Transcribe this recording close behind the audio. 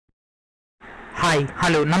Hi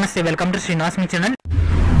hello నమస్తే welcome to శ్రీనివాస్మెక్ channel.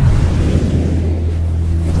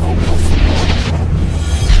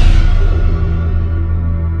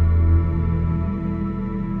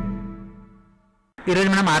 ఈరోజు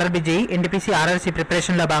మనం RRB NTPC RRC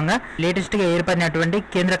ప్రిపరేషన్లో భాగంగా లేటెస్ట్గా ఏర్పడినటువంటి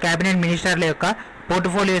కేంద్ర కేబినెట్ మినిస్టర్ల యొక్క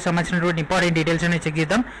పోర్ట్ఫోలియో సంబంధించినటువంటి ఇంపార్టెంట్ డీటెయిల్స్ అనేవి చెక్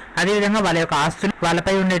చేద్దాం. అదేవిధంగా వాళ్ళ యొక్క ఆస్తులు,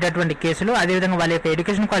 వాళ్ళపై ఉండేటటువంటి కేసులు, అదేవిధంగా వాళ్ళ యొక్క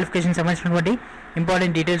ఎడ్యుకేషన్ క్వాలిఫికేషన్ సంబంధించినటువంటి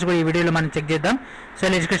ఇంపార్టెంట్ డీటెయిల్స్ కూడా ఈ వీడియోలో మనం చెక్ చేద్దాం. So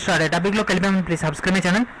let's get started. టాపిక్లో కలిపే please subscribe my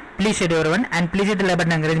channel, please share your one and please hit the like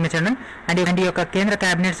button encourage my channel. And ఈ యొక్క కేంద్ర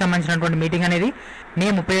కేబినెట్ సంబంధించినటువంటి మీటింగ్ అనేది మే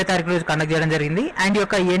 30వ తారీఖు రోజు కండక్ట్ చేయడం జరిగింది. అండ్ ఈ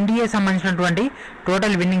యొక్క ఎన్డీఏ సంబంధించినటువంటి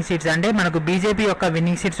టోటల్ విన్నింగ్ సీట్స్ అంటే మనకు బీజేపీ యొక్క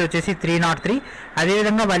విన్నింగ్ సీట్స్ వచ్చేసి 303,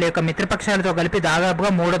 అదేవిధంగా వాళ్ళ యొక్క మిత్రపక్షాలతో కలిపి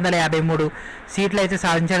దాదాపుగా 353 సీట్లు అయితే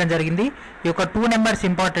సాధించడం జరిగింది. ఈ యొక్క 2 నెంబర్స్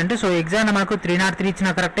ఇంపార్టెంట్. సో ఎగ్జామ్ మనకు 303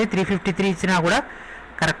 ఇచ్చినా కరెక్టే, 353 ఇచ్చినా కూడా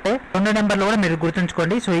కరెక్టే. 2 నెంబర్లో కూడా మీరు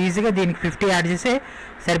గుర్తుంచుకోండి. సో ఈజీగా దీనికి 50 యాడ్ చేస్తే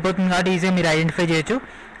సరిపోతుంది కాబట్టి ఈజీగా మీరు ఐడెంటిఫై చేయొచ్చు.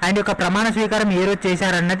 అండ్ యొక్క ప్రమాణ స్వీకారం ఏ రోజు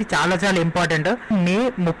చేశారన్నది చాలా ఇంపార్టెంట్. మే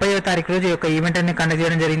 30వ తారీఖు రోజు యొక్క ఈవెంట్ అనేది కండక్ట్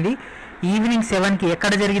చేయడం జరిగింది. ఈవినింగ్ 7కి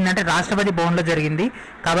ఎక్కడ జరిగిందంటే రాష్ట్రపతి భవన్లో జరిగింది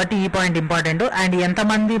కాబట్టి ఈ పాయింట్ ఇంపార్టెంట్. అండ్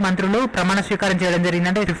ఎంతమంది మంత్రులు ప్రమాణ స్వీకారం చేయడం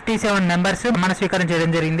జరిగిందంటే 57 మెంబర్స్ ప్రమాణ స్వీకారం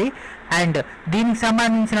చేయడం జరిగింది. అండ్ దీనికి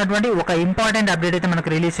సంబంధించినటువంటి ఒక ఇంపార్టెంట్ అప్డేట్ అయితే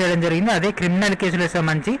మనకు రిలీజ్ చేయడం జరిగింది. అదే క్రిమినల్ కేసులకు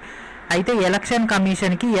సంబంధించి. అయితే ఎలక్షన్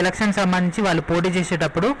కమిషన్కి ఎలక్షన్ సంబంధించి వాళ్ళు పోటీ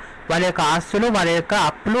చేసేటప్పుడు వాళ్ళ యొక్క ఆస్తులు, వాళ్ళ యొక్క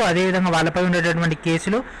అప్పులు, అదేవిధంగా వాళ్ళపై ఉండేటటువంటి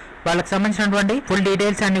కేసులు, వాళ్ళకి సంబంధించినటువంటి ఫుల్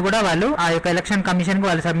డీటెయిల్స్ అన్ని కూడా వాళ్ళు ఆ యొక్క ఎలక్షన్ కమిషన్కి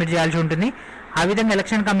వాళ్ళు సబ్మిట్ చేయాల్సి ఉంటుంది. ఆ విధంగా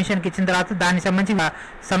ఎలక్షన్ కమిషన్కి ఇచ్చిన తర్వాత దానికి సంబంధించి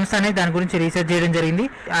సంస్థ అనేది దాని గురించి రీసెర్చ్ చేయడం జరిగింది.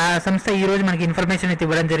 ఆ సంస్థ ఈ రోజు మనకి ఇన్ఫర్మేషన్ అయితే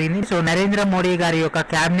ఇవ్వడం జరిగింది. సో నరేంద్ర మోడీ గారి యొక్క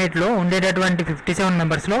క్యాబినెట్ లో ఉండేటటువంటి 57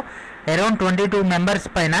 మెంబర్స్ లో అరౌండ్ 22 మెంబర్స్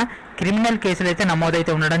పైన క్రిమినల్ కేసులు అయితే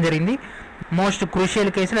నమోదైతే ఉండడం జరిగింది. మోస్ట్ క్రూషియల్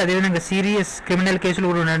కేసులు, అదేవిధంగా సీరియస్ క్రిమినల్ కేసులు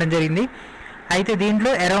కూడా ఉండడం జరిగింది. అయితే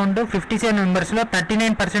దీంట్లో అరౌండ్ 57 మెంబర్స్ లో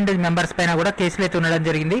 39% మెంబర్స్ పైన కూడా కేసులు అయితే ఉండడం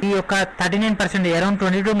జరిగింది. ఈ యొక్క 39% అరౌండ్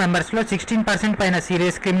 22 మెంబర్స్ లో 16% పైన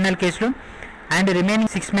సీరియస్ క్రిమినల్ కేసులు అండ్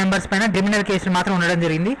రిమైనింగ్ 6 మెంబర్స్ పైన క్రిమినల్ కేసులు మాత్రం ఉండడం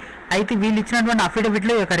జరిగింది. అయితే వీళ్ళు ఇచ్చినటువంటి అఫిడవిట్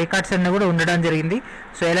లో ఈ యొక్క రికార్డ్స్ అన్ని కూడా ఉండడం జరిగింది.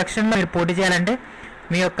 సో ఎలక్షన్ లో మీరు పోటీ చేయాలంటే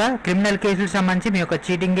మీ యొక్క క్రిమినల్ కేసులకు సంబంధించి మీ యొక్క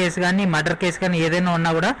చీటింగ్ కేసు కానీ, మర్డర్ కేసు కానీ ఏదైనా ఉన్నా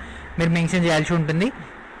కూడా మీరు మెన్షన్ చేయాల్సి ఉంటుంది.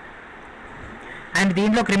 అండ్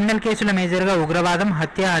దీంట్లో క్రిమినల్ కేసుల మేజర్గా ఉగ్రవాదం,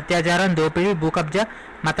 హత్య, అత్యాచారం, దోపిడీ, భూకబ్జా,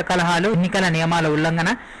 మత కలహాలు, ఎన్నికల నియమాల ఉల్లంఘన,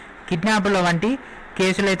 కిడ్నాపుల వంటి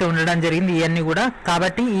కేసులు అయితే ఉండడం జరిగింది. ఇవన్నీ కూడా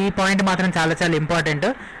కాబట్టి ఈ పాయింట్ మాత్రం చాలా ఇంపార్టెంట్.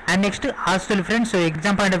 అండ్ నెక్స్ట్ ఆస్తులు friends. So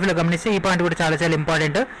exam point of వ్యూలో గమనిస్తే ఈ పాయింట్ కూడా చాలా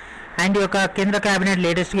ఇంపార్టెంట్. అండ్ ఈ యొక్క కేంద్ర కేబినెట్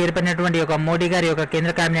లేటెస్ట్గా ఏర్పడినటువంటి యొక్క మోడీ గారి యొక్క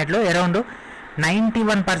కేంద్ర కేబినెట్లో అరౌండ్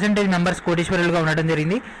 91% మెంబర్స్ కోటీశ్వరులుగా ఉండడం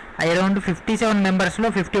జరిగింది. అరౌండ్ 57 మెంబర్స్లో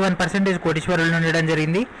 51% కోటీశ్వరులు ఉండడం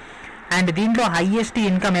జరిగింది. అండ్ దీంట్లో హైయెస్ట్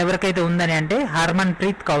ఇన్కమ్ ఎవరికైతే ఉందని అంటే హర్మన్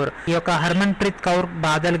ప్రీత్ కౌర్. ఈ యొక్క హర్మన్ ప్రీత్ కౌర్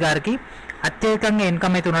బాదల్ గారికి అత్యధికంగా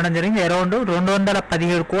ఇన్కమ్ అయితే ఉండడం జరిగింది. అరౌండ్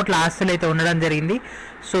 217 కోట్ల ఆస్తులు అయితే ఉండడం జరిగింది.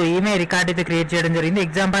 సో ఈమె రికార్డ్ అయితే క్రియేట్ చేయడం జరిగింది.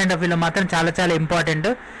 ఎగ్జామ్ పాయింట్ ఆఫ్ వ్యూలో మాత్రం చాలా ఇంపార్టెంట్.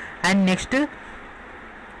 అండ్ నెక్స్ట్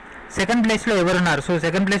సెకండ్ ప్లేస్లో ఎవరున్నారు? సో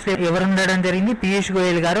సెకండ్ ప్లేస్లో ఎవరు ఉండడం జరిగింది? పీయూష్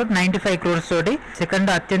గోయల్ గారు 95 crores తోటి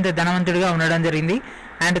సెకండ్ అత్యంత ధనవంతుడిగా ఉండడం జరిగింది.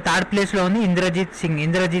 అండ్ థర్డ్ ప్లేస్లో ఉంది ఇంద్రజిత్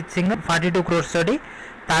సింగ్ 42 crores తోటి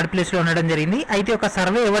థర్డ్ ప్లేస్లో ఉండడం జరిగింది. అయితే ఒక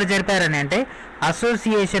సర్వే ఎవరు జరిపారని అంటే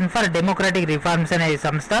అసోసియేషన్ ఫర్ డెమోక్రటిక్ రిఫార్మ్స్ అనే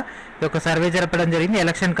సంస్థ ఒక సర్వే జరపడం జరిగింది.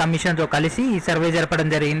 ఎలక్షన్ కమిషన్తో కలిసి ఈ సర్వే జరపడం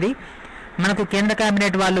జరిగింది. మనకు కేంద్ర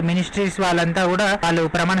కేబినెట్ వాళ్ళు, మినిస్ట్రీస్ వాళ్ళంతా కూడా వాళ్ళు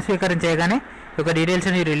ప్రమాణ స్వీకారం చేయగానే ఒక డీటెయిల్స్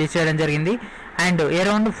అని రిలీజ్ చేయడం జరిగింది. అండ్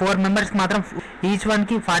అరౌండ్ 4 మెంబర్స్కి మాత్రం ఈచ్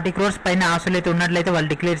వన్కి 40 crores పైన ఆస్తులు అయితే ఉన్నట్లయితే వాళ్ళు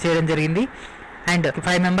డిక్లేర్ చేయడం జరిగింది. అండ్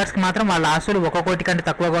 5 మెంబర్స్కి మాత్రం వాళ్ళ ఆస్తులు 1 కోటి కంటే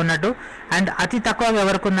తక్కువగా ఉన్నట్టు. అండ్ అతి తక్కువగా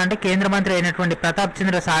ఎవరికి ఉందంటే కేంద్ర మంత్రి అయినటువంటి ప్రతాప్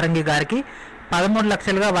చంద్ర సారంగి గారికి 13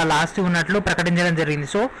 లక్షలుగా వాళ్ళ ఆస్తి ఉన్నట్లు ప్రకటించడం జరిగింది.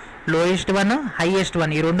 So lowest one, highest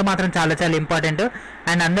one, ఈ రెండు మాత్రం చాలా ఇంపార్టెంట్.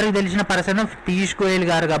 అండ్ అందరికి తెలిసిన పర్సన్ పీయూష్ గోయల్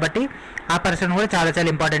గారు కాబట్టి ఆ పర్సన్ కూడా చాలా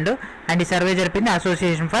ఇంపార్టెంట్. అండ్ ఈ సర్వే జరిపింది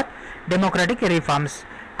association for democratic reforms.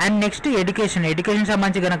 And next education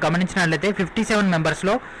సంబంధించి కనుక గమనించినట్లయితే 57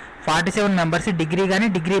 మెంబర్స్లో 47 మెంబర్స్ డిగ్రీ కానీ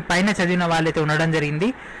డిగ్రీ పైన చదివిన వాళ్ళైతే ఉండడం జరిగింది.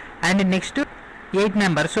 And next 8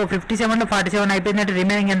 members. సో 57లో 47 అయిపోయిందంటే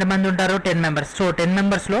రిమైనింగ్ ఎంతమంది ఉంటారో 10 మెంబర్స్. సో 10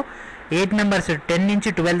 మెంబర్స్లో 8 మెంబర్స్ 10 నుంచి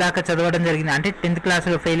 12 దాకా చదవడం జరిగింది. అంటే 10th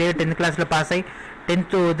క్లాస్లో ఫెయిల్ అయ్యి 10th క్లాస్లో పాస్ అయ్యి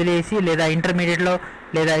 10th వదిలేసి లేదా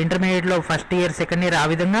ఇంటర్మీడియట్లో ఫస్ట్ ఇయర్, సెకండ్ ఇయర్ ఆ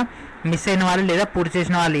విధంగా మిస్ అయిన వాళ్ళు లేదా పూర్తి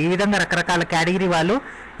చేసిన వాళ్ళు, ఈ విధంగా రకరకాల కేటగిరీ వాళ్ళు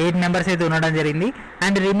 8 మెంబర్స్ అయితే ఉండడం జరిగింది.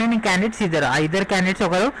 అండ్ రిమైనింగ్ క్యాండిడేట్స్ ఇద్దరు క్యాండిడేట్స్,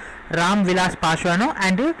 ఒకరు రామ్ విలాస్ పాస్వాన్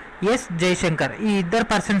అండ్ ఎస్ జయశంకర్. ఈ ఇద్దరు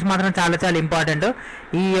పర్సన్స్ మాత్రం చాలా ఇంపార్టెంట్.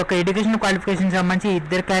 ఈ యొక్క ఎడ్యుకేషన్ క్వాలిఫికేషన్ సంబంధించి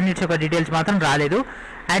ఇద్దరు క్యాండిడేట్స్ యొక్క డీటెయిల్స్ మాత్రం రాలేదు.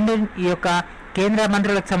 అండ్ ఈ యొక్క కేంద్ర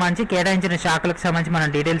మంత్రులకు సంబంధించి కేటాయించిన శాఖలకు సంబంధించి మనం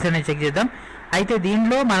డీటెయిల్స్ అనేది చెక్ చేద్దాం. అయితే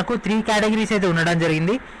దీనిలో మనకు 3 కేటగిరీస్ అయితే ఉండడం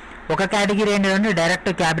జరిగింది. ఒక కేటగిరీ ఏంటంటే డైరెక్ట్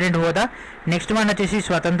క్యాబినెట్ హోదా, నెక్స్ట్ వన్ వచ్చేసి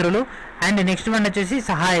స్వతంత్రులు, అండ్ నెక్స్ట్ వన్ వచ్చేసి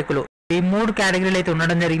సహాయకులు. ఈ 3 కేటగిరీలు అయితే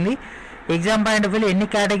ఉండడం జరిగింది. ఎగ్జామ్ పాయింట్ ఆఫ్ వ్యూ ఎన్ని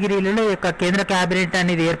కేటగిరీలలో యొక్క కేంద్ర క్యాబినెట్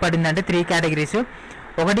అనేది ఏర్పడింది అంటే 3 కేటగిరీస్.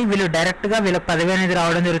 ఒకటి వీళ్ళు డైరెక్ట్గా వీళ్ళకి పదవి అనేది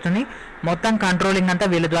రావడం జరుగుతుంది, మొత్తం కంట్రోలింగ్ అంతా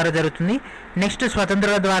వీళ్ళ ద్వారా జరుగుతుంది. నెక్స్ట్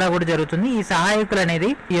స్వతంత్రుల ద్వారా కూడా జరుగుతుంది. ఈ సహాయకులు అనేది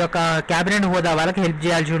ఈ యొక్క క్యాబినెట్ హోదా వాళ్ళకి హెల్ప్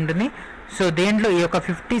చేయాల్సి ఉంటుంది. సో దేంట్లో ఈ యొక్క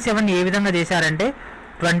 57 ఏ విధంగా చేశారంటే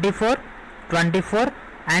 24, 24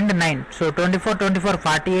 అండ్ 9. సో 24, 24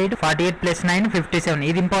 48, 48 + 9 57.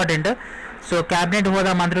 ఇది ఇంపార్టెంట్. సో క్యాబినెట్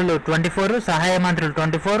హోదా మంత్రులు 24, సహాయ మంత్రులు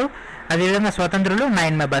 24, అదేవిధంగా స్వతంత్రులు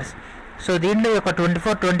 9 మెంబర్స్. సో దీంట్లో ఒక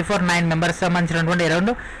 24, 24, 9 మెంబర్స్ సంబంధించినటువంటి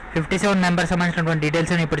అరౌండ్ 57 మెంబర్స్ సంబంధించినటువంటి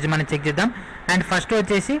డీటెయిల్స్ ఇప్పుడు మనం చెక్ చేద్దాం. అండ్ ఫస్ట్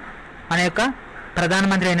వచ్చేసి మన యొక్క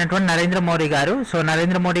ప్రధానమంత్రి అయినటువంటి నరేంద్ర మోడీ గారు. సో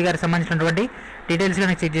నరేంద్ర మోడీ గారికి సంబంధించినటువంటి డీటెయిల్స్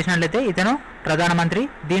కనుక చెక్ చేసినట్లయితే ఇతను ప్రధానమంత్రి.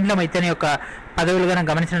 దీంట్లో ఇతని యొక్క పదవులు కనుక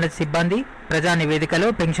గమనించినట్లయితే సిబ్బంది, ప్రజా నివేదికలు,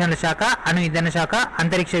 పెన్షన్ల శాఖ, అణు ఇంధన శాఖ,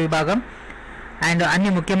 అంతరిక్ష విభాగం అండ్ అన్ని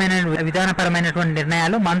ముఖ్యమైన విధానపరమైనటువంటి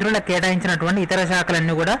నిర్ణయాలు, మంత్రులకు కేటాయించినటువంటి ఇతర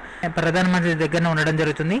శాఖలన్నీ కూడా ప్రధానమంత్రి దగ్గర ఉండడం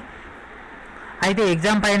జరుగుతుంది. అయితే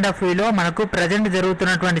ఎగ్జామ్ పాయింట్ ఆఫ్ వ్యూలో మనకు ప్రజెంట్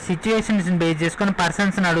జరుగుతున్నటువంటి సిచ్యువేషన్స్ని బేస్ చేసుకొని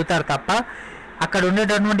పర్సన్స్ని అడుగుతారు తప్ప అక్కడ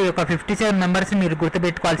ఉండేటటువంటి ఒక 57 మెంబర్స్ని మీరు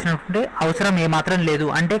గుర్తుపెట్టుకోవాల్సినటువంటి అవసరం ఏమాత్రం లేదు.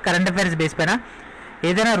 అంటే కరెంట్ అఫైర్స్ బేస్ పైన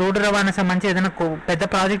ఏదైనా రోడ్డు రవాణా సంబంధించి ఏదైనా పెద్ద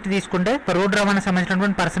ప్రాజెక్ట్ తీసుకుంటే రోడ్డు రవాణా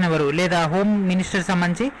సంబంధించినటువంటి పర్సన్ ఎవరు, లేదా హోమ్ మినిస్టర్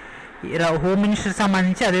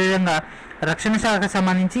సంబంధించి అదేవిధంగా రక్షణ శాఖకు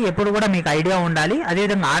సంబంధించి ఎప్పుడు కూడా మీకు ఐడియా ఉండాలి.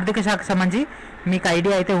 అదేవిధంగా ఆర్థిక శాఖకు సంబంధించి మీకు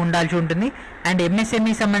ఐడియా అయితే ఉండాల్సి ఉంటుంది. అండ్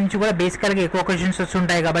ఎంఎస్ఎంఈ సంబంధించి కూడా బేసికల్గా ఎక్కువ క్వశ్చన్స్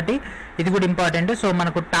వస్తుంటాయి కాబట్టి ఇది కూడా ఇంపార్టెంట్. సో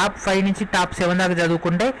మనకు టాప్ 5 నుంచి టాప్ 7 దాకా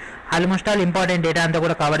చదువుకుంటే ఆల్మోస్ట్ ఆల్ ఇంపార్టెంట్ డేటా అంతా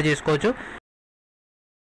కూడా కవర్ చేసుకోవచ్చు.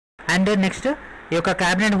 అండ్ నెక్స్ట్ ఈ యొక్క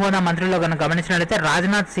క్యాబినెట్ హోదా మంత్రుల్లో కనుక గమనించినట్లయితే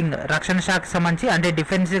రాజ్నాథ్ సింగ్ రక్షణ శాఖకు సంబంధించి అంటే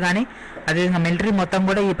డిఫెన్స్ కానీ అదేవిధంగా మిలిటరీ మొత్తం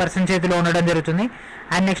కూడా ఈ పర్సన్ చేతిలో ఉండడం జరుగుతుంది.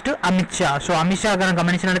 And next Amit Shah. So Amit Shah కనుక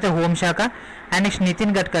గమనించినట్లయితే హోంశాఖ. And next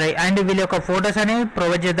Nitin Gadkari. And వీళ్ళ యొక్క ఫొటోస్ అనేవి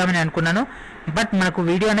ప్రొవైడ్ చేద్దామని అనుకున్నాను, బట్ మనకు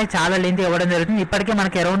వీడియో అనేది చాలా లెంత్ ఇవ్వడం జరుగుతుంది. ఇప్పటికే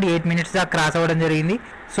మనకి అరౌండ్ 8 minutes దాకా క్రాస్ అవ్వడం జరిగింది.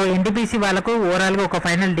 సో ఎన్టీపీసీ వాళ్ళకు ఓవరాల్గా ఒక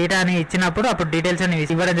ఫైనల్ డేటా అనేది ఇచ్చినప్పుడు అప్పుడు డీటెయిల్స్ అనేవి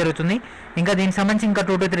ఇవ్వడం జరుగుతుంది. ఇంకా దీనికి సంబంధించి ఇంకా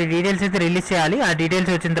 2 to 3 డీటెయిల్స్ అయితే రిలీజ్ చేయాలి. ఆ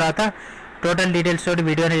డీటెయిల్స్ వచ్చిన తర్వాత టోటల్ డీటెయిల్స్ తోటి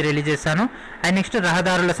వీడియో అనేది రిలీజ్ చేస్తాను. అండ్ నెక్స్ట్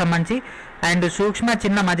రహదారుల సంబంధించి అండ్ సూక్ష్మ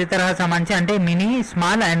చిన్న మధ్య తరహా సంబంధించి అంటే మినీ,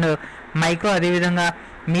 స్మాల్ అండ్ మైక్రో అదేవిధంగా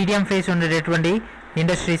మీడియం ఫేస్ ఉండేటటువంటి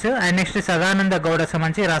industries. And next Sadananda Gowda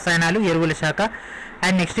సంబంధించి రసాయనాలు, ఎరువుల శాఖ.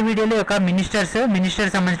 అండ్ నెక్స్ట్ వీడియోలో ఒక మినిస్టర్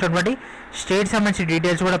సంబంధించినటువంటి స్టేట్ సంబంధించిన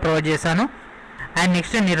డీటెయిల్స్ కూడా ప్రొవైడ్ చేశాను. అండ్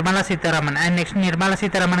నెక్స్ట్ నిర్మలా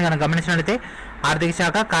సీతారామన్ కనుక గమనించినట్లయితే ఆర్థిక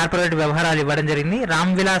శాఖ, కార్పొరేట్ వ్యవహారాలు ఇవ్వడం జరిగింది.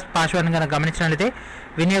 రామ్ విలాస్ పాశ్వాన్ కనుక గమనించినట్లయితే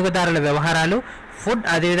వినియోగదారుల వ్యవహారాలు, ఫుడ్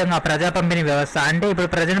అదేవిధంగా ప్రజా పంపిణీ వ్యవస్థ. అంటే ఇప్పుడు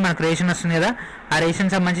ప్రజెంట్ మనకు రేషన్ వస్తుంది కదా, ఆ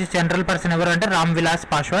రేషన్ సంబంధించి సెంట్రల్ పర్సన్ ఎవరు అంటే రామ్ విలాస్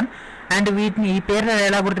పాశ్వాన్. అండ్ వీటిని ఈ పేర్లు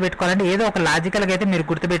ఎలా గుర్తుపెట్టుకోవాలంటే ఏదో ఒక లాజికల్గా అయితే మీరు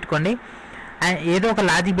గుర్తుపెట్టుకోండి. అండ్ ఏదో ఒక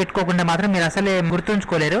లాజిక్ పెట్టుకోకుండా మాత్రం మీరు అసలే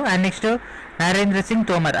గుర్తుంచుకోలేరు. And next Narendra Singh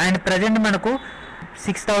Tomar. And present మనకు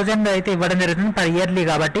 6,000 అయితే ఇవ్వడం జరుగుతుంది పర్ ఇయర్లీ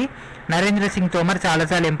కాబట్టి నరేంద్ర సింగ్ తోమర్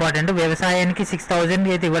చాలా ఇంపార్టెంట్. వ్యవసాయానికి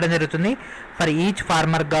 6,000 అయితే ఇవ్వడం జరుగుతుంది ఫర్ ఈచ్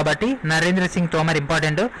ఫార్మర్ కాబట్టి నరేంద్ర సింగ్ తోమర్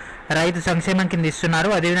ఇంపార్టెంట్. రైతు సంక్షేమం కింద ఇస్తున్నారు.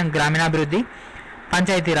 అదేవిధంగా గ్రామీణాభివృద్ధి,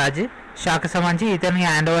 పంచాయతీరాజ్ శాఖ సంబంధించి ఇతని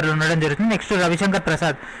హ్యాండ్ ఓవర్లు ఉండడం జరుగుతుంది. నెక్స్ట్ రవిశంకర్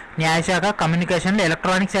ప్రసాద్ న్యాయశాఖ, కమ్యూనికేషన్లు,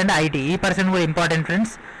 ఎలక్ట్రానిక్స్ అండ్ ఐటీ. ఈ పర్సన్ కూడా important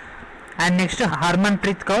friends. And next Harman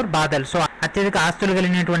Preet Kaur Badal. So అత్యధిక ఆస్తులు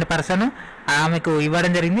కలిగినటువంటి పర్సన్, ఆమెకు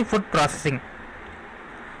ఇవ్వడం జరిగింది ఫుడ్ ప్రాసెసింగ్.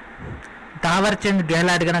 తావర్ చంద్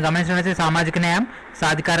గెహ్లాట్ కనుక గమనించినట్లయితే సామాజిక న్యాయం,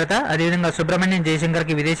 సాధికారత. అదేవిధంగా సుబ్రహ్మణ్యం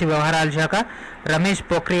జయశంకర్కి విదేశీ వ్యవహారాల శాఖ, రమేష్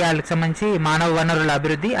పోఖ్రియాల్కి సంబంధించి మానవ వనరుల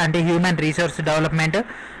అభివృద్ధి అంటే human resource development.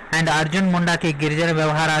 And Arjun ముండాకి గిరిజన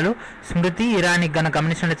వ్యవహారాలు, స్మృతి ఇరానీకి కనుక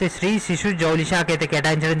గమనించినట్లయితే స్త్రీ శిశు జౌలి శాఖ అయితే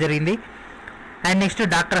కేటాయించడం జరిగింది. అండ్ నెక్స్ట్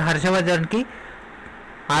డాక్టర్ హర్షవర్ధన్కి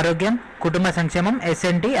ఆరోగ్యం, కుటుంబ సంక్షేమం,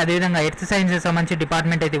 SNT అదేవిధంగా ఎర్త్ సైన్సెస్ సంబంధించి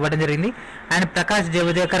డిపార్ట్మెంట్ అయితే ఇవ్వడం జరిగింది. అండ్ ప్రకాష్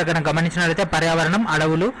జవదేకర్ కనుక గమనించినట్లయితే పర్యావరణం,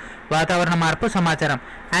 అడవులు, వాతావరణ మార్పు, సమాచారం.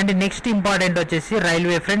 అండ్ నెక్స్ట్ ఇంపార్టెంట్ వచ్చేసి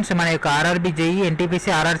రైల్వే ఫ్రెండ్స్. మన యొక్క RRB JEE NTPC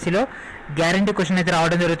RRCలో guarantee question అయితే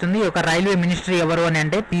రావడం జరుగుతుంది. ఒక రైల్వే మినిస్ట్రీ ఎవరు అని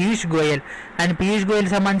అంటే పీయూష్ గోయల్. అండ్ పీయూష్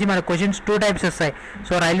గోయల్ సంబంధించి మన క్వశ్చన్స్ 2 types వస్తాయి.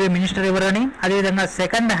 సో రైల్వే మినిస్టర్ ఎవరు అని, అదేవిధంగా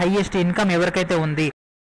సెకండ్ హైయెస్ట్ ఇన్కమ్ ఎవరికైతే ఉంది,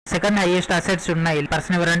 సెకండ్ హైయెస్ట్ అసెట్స్ ఉన్నాయి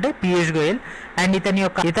పర్సన్ ఎవరంటే పీయూష్ గోయల్. అండ్ ఇతని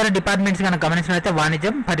యొక్క ఇతర డిపార్ట్మెంట్స్ కనుక గమనించినట్లయితే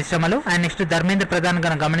వాణిజ్యం, పరిశ్రమలు. అండ్ నెక్స్ట్ ధర్మేంద్ర ప్రధాన్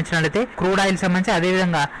కనుక గమనించినట్లయితే క్రూడ్ ఆయిల్ సంబంధించి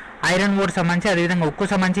అదేవిధంగా ఐరన్ ఓర్ సంబంధించి అదేవిధంగా ఉక్కు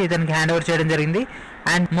సంబంధించి ఇతనికి హ్యాండ్ ఓవర్ చేయడం జరిగింది.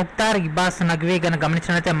 అండ్ ముక్తార్ ఇబ్బాస్ నఖ్వీ కనుక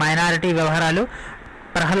గమనించినట్లయితే మైనారిటీ వ్యవహారాలు,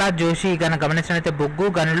 ప్రహ్లాద్ జోషి కనుక గమనించినట్లయితే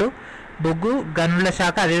బొగ్గు గనుల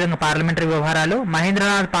శాఖ అదేవిధంగా పార్లమెంటరీ వ్యవహారాలు,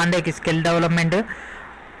 మహేంద్రనాథ్ పాండేకి స్కిల్ డెవలప్మెంట్,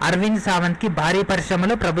 అరవింద్ సావంత్కి భారీ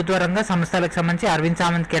పరిశ్రమలు ప్రభుత్వ రంగ సంస్థలకు సంబంధించి అరవింద్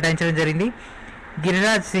సావంత్ కేటాయించడం జరిగింది.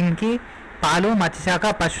 గిరిరాజ్ సింగ్కి పాలు, మత్స్యశాఖ,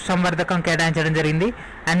 పశుసంవర్ధకం కేటాయించడం జరిగింది.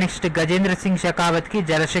 అండ్ నెక్స్ట్ గజేంద్ర సింగ్ షెకావత్కి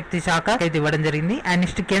జలశక్తి శాఖ అయితే ఇవ్వడం జరిగింది. అండ్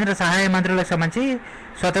నెక్స్ట్ కేంద్ర సహాయ మంత్రులకు సంబంధించి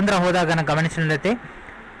స్వతంత్ర హోదా కనుక గమనించినట్లయితే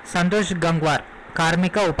సంతోష్ గంగ్వార్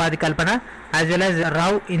కార్మిక ఉపాధి కల్పన, as well as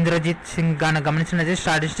Rao Indrajit Singh కనుక గమనించినట్లయితే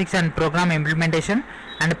statistics and programme implementation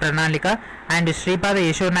and ప్రణాళిక, అండ్ శ్రీపాద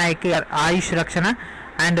యశో నాయక్ ఆయుష్ రక్షణ,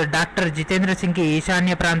 అండ్ డాక్టర్ జితేంద్ర సింగ్కి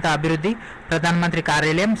ఈశాన్య ప్రాంత అభివృద్ధి, ప్రధానమంత్రి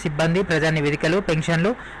కార్యాలయం, సిబ్బంది, ప్రజా నివేదికలు,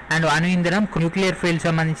 పెన్షన్లు అండ్ అణు ఇంధనం, న్యూక్లియర్ ఫీల్డ్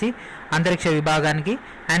సంబంధించి అంతరిక్ష విభాగానికి.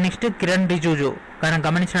 అండ్ నెక్స్ట్ కిరణ్ రిజిజు మనం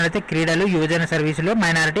గమనించినట్లయితే క్రీడలు, యువజన సర్వీసులు,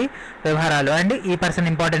 మైనారిటీ వ్యవహారాలు. అండ్ ఈ పర్సన్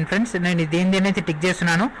ఇంపార్టెంట్ ఫ్రెండ్స్. నేను దేనైతే టిక్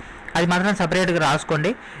చేస్తున్నాను అది మాత్రం సపరేట్గా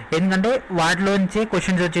రాసుకోండి, ఎందుకంటే వాటిలోంచి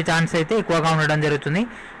క్వశ్చన్స్ వచ్చే ఛాన్స్ అయితే ఎక్కువగా ఉండడం జరుగుతుంది.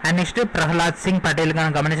 అండ్ నెక్స్ట్ ప్రహ్లాద్ సింగ్ పటేల్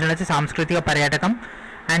కనుక గమనించినట్లయితే సాంస్కృతిక పర్యాటకం,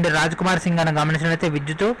 అండ్ రాజ్ కుమార్ సింగ్ కనుక గమనించినట్లయితే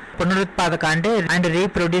విద్యుత్ పునరుత్పాదక అంటే అండ్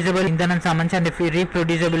రీప్రొడ్యూసబుల్ ఇంధనం సంబంధించి and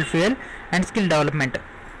రీప్రొడ్యూసబుల్ fuel and skill development.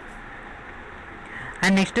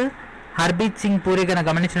 And next హర్బీత్ Singh puri కనుక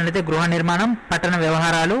గమనించినట్లయితే గృహ నిర్మాణం, పట్టణ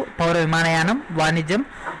వ్యవహారాలు, పౌర విమానయానం, వాణిజ్యం,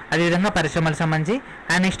 అదేవిధంగా పరిశ్రమలకు సంబంధించి.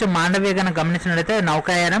 అండ్ నెక్స్ట్ మాండవ్య కనుక గమనించినట్లయితే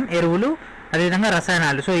నౌకాయానం, ఎరువులు, అదేవిధంగా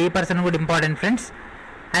రసాయనాలు. సో ఈ పర్సన్ కూడా ఇంపార్టెంట్ ఫ్రెండ్స్.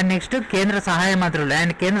 అండ్ నెక్స్ట్ కేంద్ర సహాయ మంత్రులు,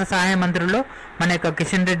 అండ్ కేంద్ర సహాయ మంత్రుల్లో మన యొక్క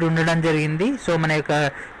కిషన్ రెడ్డి ఉండడం జరిగింది. సో మన యొక్క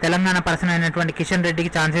తెలంగాణ పర్సన్ అయినటువంటి కిషన్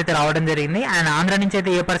రెడ్డికి ఛాన్స్ అయితే రావడం జరిగింది. అండ్ ఆంధ్ర నుంచి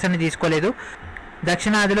అయితే ఏ పర్సన్ తీసుకోలేదు.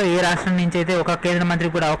 దక్షిణాదిలో ఏ రాష్ట్రం నుంచి అయితే ఒక కేంద్ర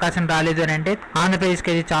మంత్రికి కూడా అవకాశం రాలేదు అని అంటే ఆంధ్రప్రదేశ్కి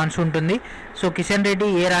అయితే ఛాన్స్ ఉంటుంది. సో కిషన్ రెడ్డి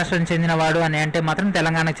ఏ రాష్ట్రం చెందినవాడు అని అంటే మాత్రం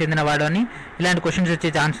తెలంగాణకు చెందినవాడు అని ఇలాంటి క్వశ్చన్స్ వచ్చే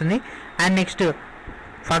ఛాన్స్ ఉంది. అండ్ నెక్స్ట్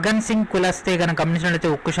ఫగన్ సింగ్ కులస్తే కనుక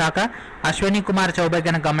గమనించినట్లయితే ఉక్కు శాఖ, అశ్వని కుమార్ చౌబే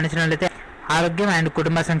కనుక గమనించినట్లయితే ఆరోగ్యం అండ్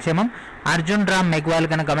కుటుంబ సంక్షేమం, అర్జున్ రామ్ మెగ్వాల్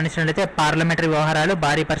కనుక గమనించినట్లయితే పార్లమెంటరీ వ్యవహారాలు,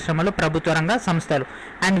 భారీ పరిశ్రమలు, ప్రభుత్వ రంగ సంస్థలు.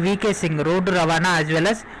 అండ్ వికే సింగ్ రోడ్డు రవాణా యాజ్ వెల్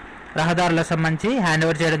యాజ్ రహదారులకు సంబంధించి హ్యాండ్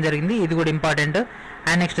ఓవర్ చేయడం జరిగింది, ఇది కూడా ఇంపార్టెంట్.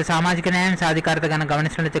 అండ్ నెక్స్ట్ సామాజిక న్యాయం సాధికారత కనుక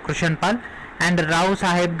గమనించినట్లయితే కృషన్ పాల్. అండ్ రావు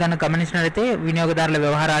సాహెబ్ కనుక గమనించినట్లయితే వినియోగదారుల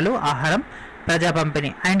వ్యవహారాలు, ఆహారం, ప్రజా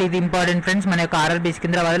పంపిణీ. అండ్ ఇది ఇంపార్టెంట్ ఫ్రెండ్స్, మన యొక్క RRB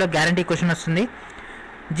సికింద్రాబాద్లో గ్యారంటీ క్వశ్చన్ వస్తుంది.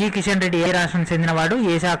 జి కిషన్ రెడ్డి ఏ రాష్ట్రం చెందినవాడు,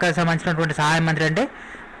 ఏ శాఖకు సంబంధించినటువంటి సహాయ మంత్రి అంటే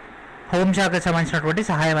హోంశాఖకు సంబంధించినటువంటి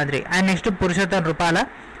సహాయ మంత్రి. అండ్ నెక్స్ట్ పురుషోత్తం రూపాల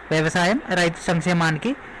వ్యవసాయం, రైతు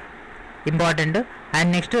సంక్షేమానికి important. And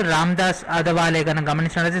next Ramdas Athawale కనుక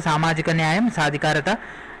గమనించినట్లయితే సామాజిక న్యాయం సాధికారత.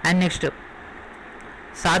 అండ్ నెక్స్ట్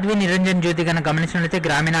సాధ్వి నిరంజన్ జ్యోతి కనుక గమనించినట్లయితే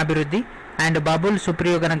గ్రామీణాభివృద్ధి. అండ్ బబుల్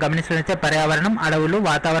సుప్రియో కనుక గమనించినట్లయితే పర్యావరణం, అడవులు,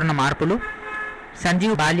 వాతావరణ మార్పులు.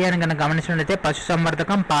 సంజీవ్ బాలియాన్ కనుక గమనించినట్లయితే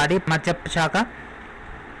పశుసంవర్ధకం, పాడి, మత్స్య శాఖ.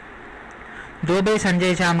 దోబే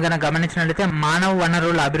సంజయ్ శ్యామ్ కనుక గమనించినట్లయితే మానవ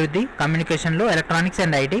వనరుల అభివృద్ధి, కమ్యూనికేషన్లు, electronics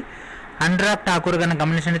and IT. Anurag Thakur కనుక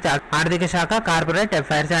గమనించినట్లయితే ఆర్థిక శాఖ, కార్పొరేట్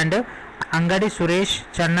అఫైర్స్. అండ్ అంగడి సురేష్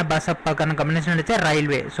చన్న బసప్ప కనుక గమనించినట్లయితే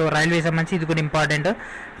రైల్వే. సో రైల్వే సంబంధించి ఇది కూడా ఇంపార్టెంట్,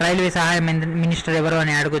 రైల్వే సహాయ మినిస్టర్ ఎవరు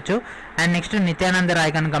అని అడగొచ్చు. అండ్ నెక్స్ట్ నిత్యానంద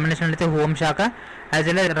రాయ్ కనుక గమనించినట్లయితే హోంశాఖ, as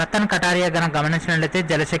well as Ratan Kataria కనుక గమనించినట్లయితే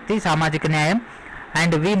జలశక్తి, సామాజిక న్యాయం.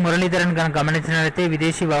 అండ్ వి మురళీధరన్ కనుక గమనించినట్లయితే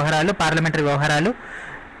విదేశీ వ్యవహారాలు, పార్లమెంటరీ వ్యవహారాలు.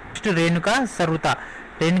 నెక్స్ట్ రేణుకా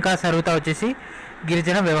సరుత వచ్చేసి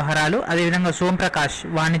గిరిజన వ్యవహారాలు. అదేవిధంగా సోంప్రకాష్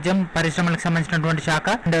వాణిజ్యం, పరిశ్రమలకు సంబంధించినటువంటి శాఖ.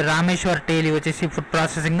 అండ్ రామేశ్వర్ టేలి వచ్చేసి food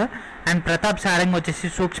processing. And Pratap Sarang వచ్చేసి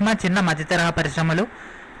సూక్ష్మ, చిన్న, మధ్య తరహా పరిశ్రమలు,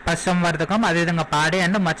 పశుసంవర్ధకం, అదేవిధంగా పాడి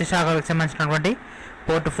అండ్ మత్స్య శాఖలకు సంబంధించినటువంటి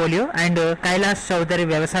పోర్ట్ఫోలియో. అండ్ కైలాష్ చౌదరి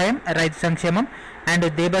వ్యవసాయం, రైతు సంక్షేమం. అండ్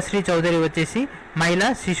దేబశ్రీ చౌదరి వచ్చేసి మహిళా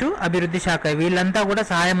శిశు అభివృద్ధి శాఖ. వీళ్ళంతా కూడా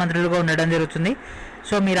సహాయ మంత్రులుగా ఉండడం జరుగుతుంది.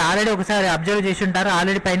 సో మీరు ఆల్రెడీ ఒకసారి అబ్జర్వ్ చేసి ఉంటారు,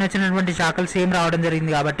 ఆల్రెడీ పైన వచ్చినటువంటి శాఖలు సేమ్ రావడం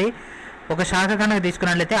జరిగింది. కాబట్టి ఒక శాఖ కనుక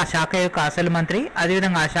తీసుకున్నట్లయితే ఆ శాఖ యొక్క అసలు మంత్రి,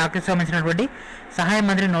 అదేవిధంగా ఆ శాఖకు సంబంధించినటువంటి సహాయ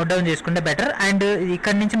మంత్రి నోట్ డౌన్ చేసుకుంటే బెటర్. అండ్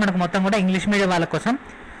ఇక్కడ నుంచి మనకు మొత్తం కూడా ఇంగ్లీష్ మీడియం వాళ్ళ కోసం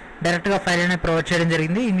డైరెక్ట్గా ఫైల్ అనేది ప్రొవైడ్ చేయడం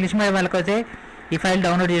జరిగింది. ఇంగ్లీష్ మీడియం వాళ్ళకి అయితే ఈ ఫైల్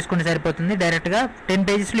డౌన్లోడ్ చేసుకుంటే సరిపోతుంది. డైరెక్ట్గా 10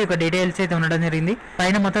 పేజెస్లో యొక్క డీటెయిల్స్ అయితే ఉండడం జరిగింది.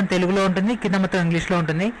 పైన మొత్తం తెలుగులో ఉంటుంది, కింద మొత్తం ఇంగ్లీష్లో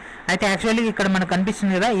ఉంటుంది. అయితే యాక్చువల్లీ ఇక్కడ మనకు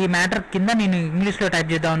కనిపిస్తుంది కదా, ఈ మ్యాటర్ కింద నేను ఇంగ్లీష్లో టైప్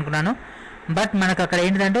చేద్దాం అనుకున్నాను. బట్ మనకు అక్కడ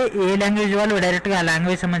ఏంటంటే ఏ లాంగ్వేజ్ వాళ్ళు డైరెక్ట్గా ఆ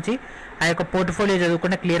లాంగ్వేజ్ సంబంధించి ఆ యొక్క పోర్ట్ఫోలియో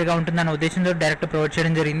చదువుకుంటే క్లియర్గా ఉంటుందన్న ఉద్దేశంతో డైరెక్ట్ ప్రొవైడ్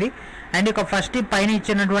చేయడం జరిగింది. అండ్ ఒక ఫస్ట్ పైన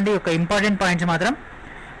ఇచ్చినటువంటి ఒక ఇంపార్టెంట్ పాయింట్స్ మాత్రం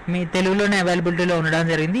మీ తెలుగులోనే అవైలబిలిటీలో ఉండడం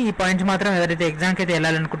జరిగింది. ఈ పాయింట్స్ మాత్రం ఎవరైతే ఎగ్జామ్కి అయితే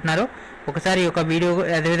వెళ్ళాలనుకుంటున్నారో ఒకసారి ఈ యొక్క వీడియో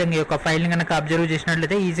అదేవిధంగా ఈ యొక్క ఫైల్ని కనుక అబ్జర్వ్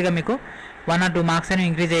చేసినట్లయితే ఈజీగా మీకు 1 or 2 మార్క్స్ అని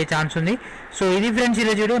ఇంక్రీజ్ అయ్యే ఛాన్స్ ఉంది. సో ఇది ఫ్రెండ్స్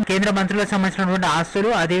ఈరోజు వీడియో. కేంద్ర మంత్రులకు సంబంధించినటువంటి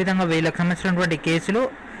ఆస్తులు, అదేవిధంగా వీళ్ళకి సంబంధించినటువంటి కేసులు,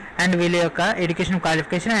 అండ్ వీళ్ళ యొక్క ఎడ్యుకేషన్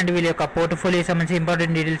క్వాలిఫికేషన్, అండ్ వీళ్ళ యొక్క పోర్ట్ఫోలియో సంబంధించి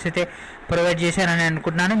ఇంపార్టెంట్ డీటెయిల్స్ అయితే ప్రొవైడ్ చేశారని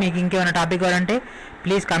అనుకుంటున్నాను. మీకు ఇంకేమైనా టాపిక్ కావాలంటే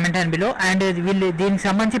please comment and below. And వీళ్ళు దీనికి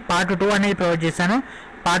సంబంధించి పార్ట్ 2 అనేది ప్రొవైడ్ చేస్తాను.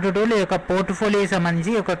 పార్ట్ 2లో ఈ యొక్క పోర్ట్ఫోలియో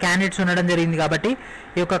సంబంధించి ఒక క్యాండిడేట్స్ ఉండడం జరిగింది. కాబట్టి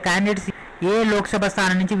ఈ యొక్క క్యాండిడేట్స్ ఏ లోక్సభ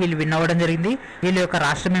స్థానం నుంచి వీళ్ళు విన్ అవ్వడం జరిగింది, వీళ్ళ యొక్క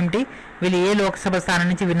రాష్ట్రం ఏమిటి, వీళ్ళు ఏ లోక్సభ స్థానం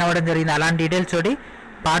నుంచి విన్ అవ్వడం జరిగింది, అలాంటి డీటెయిల్స్ తోటి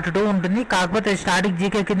పార్ట్ 2 ఉంటుంది. కాకపోతే స్టాటిక్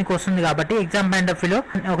జీకే కిందకి వస్తుంది కాబట్టి ఎగ్జామ్ పాయింట్ ఆఫ్ వ్యూలో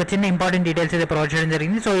ఒక చిన్న ఇంపార్టెంట్ డీటెయిల్స్ అయితే ప్రొవైడ్ చేయడం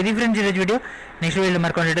జరిగింది. సో ఇది ఫ్రెండ్స్ ఈరోజు వీడియో. నెక్స్ట్ వీడియో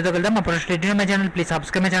మరికొన్ని వీడియోతో వెళ్దాం. మా product my channel, please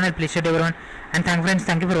subscribe my channel, please share everyone, and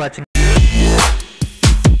thank you for watching.